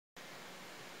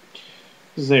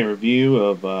This is a review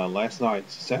of last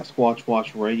night's Sasquatch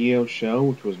Watch radio show,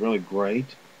 which was really great.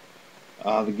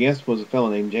 The guest was a fellow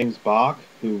named James Bach,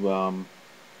 who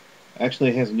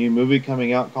actually has a new movie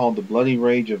coming out called The Bloody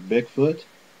Rage of Bigfoot.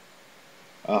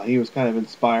 He was kind of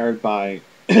inspired by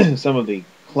some of the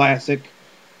classic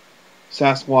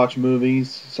Sasquatch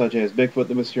movies, such as Bigfoot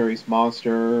the Mysterious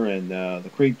Monster and The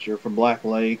Creature from Black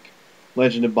Lake,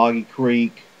 Legend of Boggy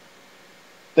Creek,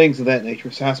 things of that nature.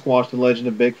 Sasquatch, The Legend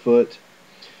of Bigfoot.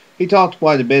 He talked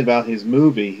quite a bit about his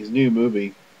movie, his new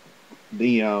movie,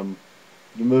 the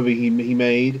movie he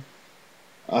made.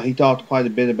 He talked quite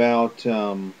a bit about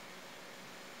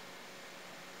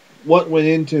what went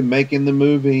into making the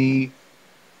movie,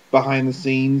 behind the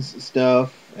scenes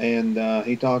stuff, and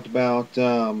he talked about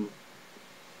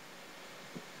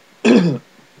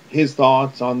his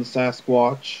thoughts on the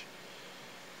Sasquatch.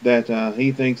 That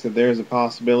he thinks that there's a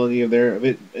possibility of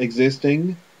it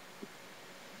existing.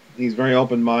 He's very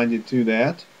open-minded to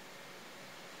that.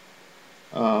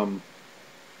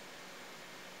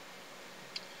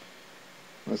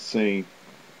 Let's see.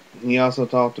 He also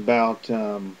talked about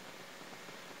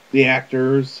the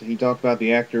actors. He talked about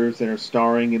the actors that are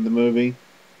starring in the movie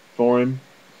for him.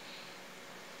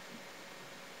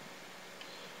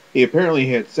 He apparently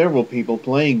had several people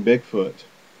playing Bigfoot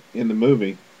in the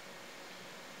movie.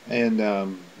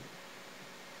 And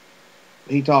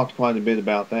he talked quite a bit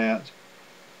about that.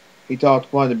 He talked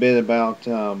quite a bit about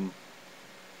the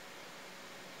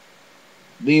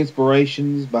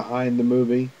inspirations behind the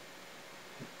movie.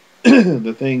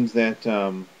 The things that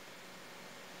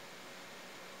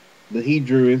he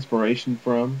drew inspiration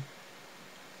from.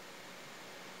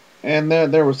 And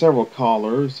there were several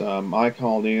callers. I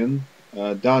called in.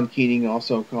 Don Keating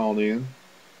also called in.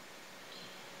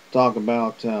 Talk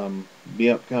about the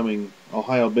upcoming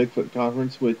Ohio Bigfoot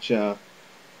Conference, which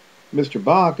Mr.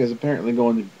 Bach is apparently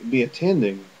going to be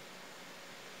attending.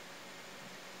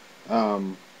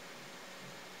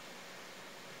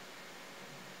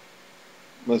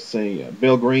 Let's see.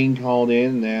 Bill Green called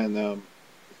in and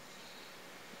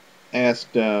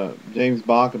asked James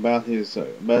Bach about his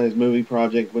movie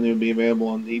project, when it would be available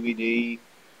on DVD.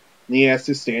 And he asked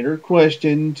his standard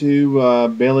question to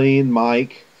Billy and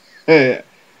Mike and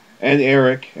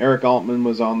Eric. Eric Altman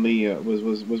was on the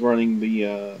was running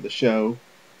the show,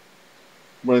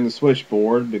 running the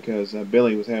switchboard, because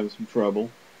Billy was having some trouble.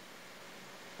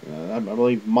 I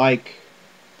believe Mike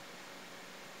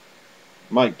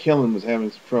Killen was having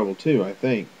some trouble too. I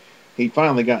think he'd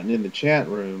finally gotten in the chat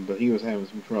room, but he was having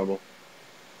some trouble.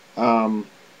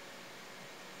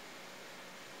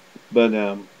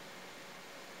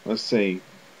 Let's see.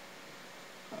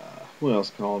 Who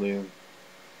else called in?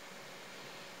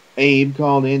 Abe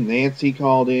called in. Nancy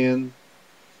called in.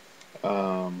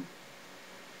 I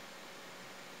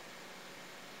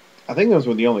think those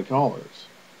were the only callers.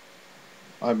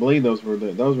 I believe those were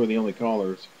the only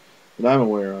callers that I'm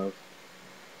aware of.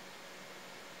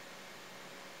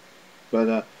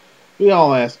 But we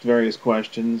all asked various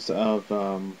questions of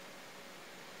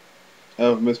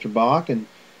Mr. Bach, and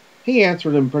he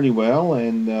answered them pretty well.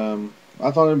 And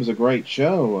I thought it was a great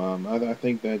show. I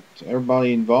think that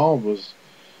everybody involved was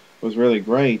really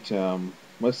great.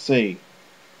 Let's see.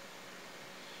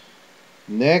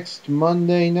 Next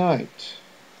Monday night,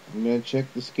 I'm going to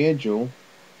check the schedule.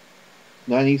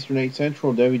 9 Eastern, 8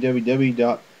 Central,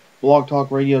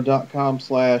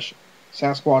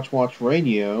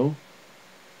 www.blogtalkradio.com/SasquatchWatchRadio.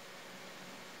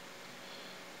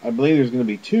 I believe there's going to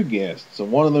be two guests. So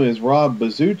one of them is Rob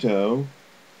Bizzuto,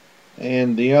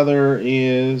 and the other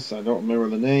is, I don't remember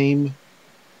the name.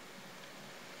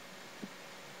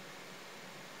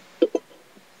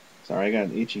 Sorry, I got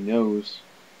an itchy nose.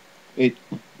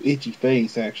 Itchy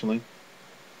face, actually.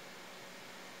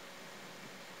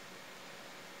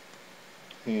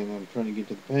 And I'm trying to get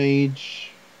to the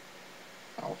page.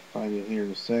 I'll find it here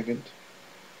in a second.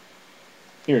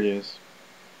 Here it is.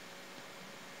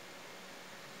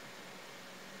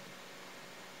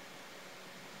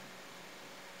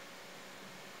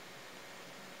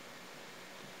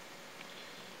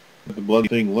 Let the bloody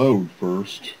thing load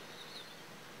first.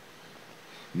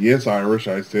 Yes, Irish,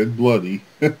 I said bloody.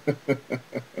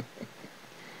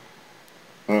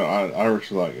 Irish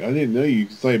is like, I didn't know you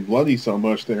could say bloody so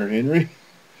much there, Henry.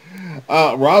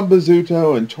 Rob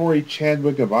Bizzuto and Tori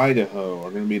Chadwick of Idaho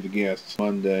are going to be the guests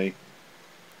Monday,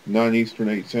 9 Eastern,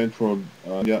 8 Central,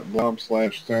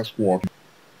 blog/Sasquatch.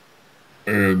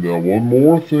 And one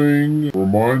more thing,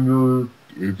 reminder,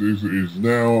 it is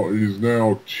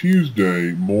now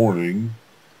Tuesday morning,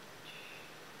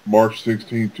 March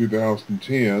 16,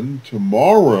 2010.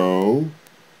 Tomorrow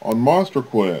on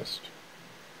Monsterquest,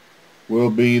 will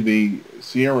be the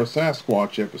Sierra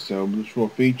Sasquatch episode, which will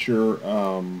feature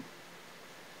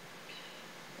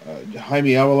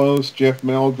Jaime Avalos, Jeff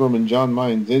Meldrum, and John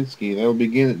Mayenzinski. They will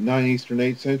begin at 9 Eastern,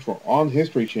 8 Central on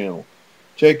History Channel.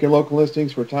 Check your local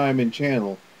listings for time and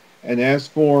channel. And as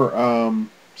for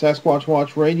Sasquatch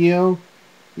Watch Radio,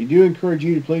 we do encourage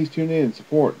you to please tune in and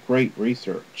support great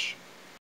research.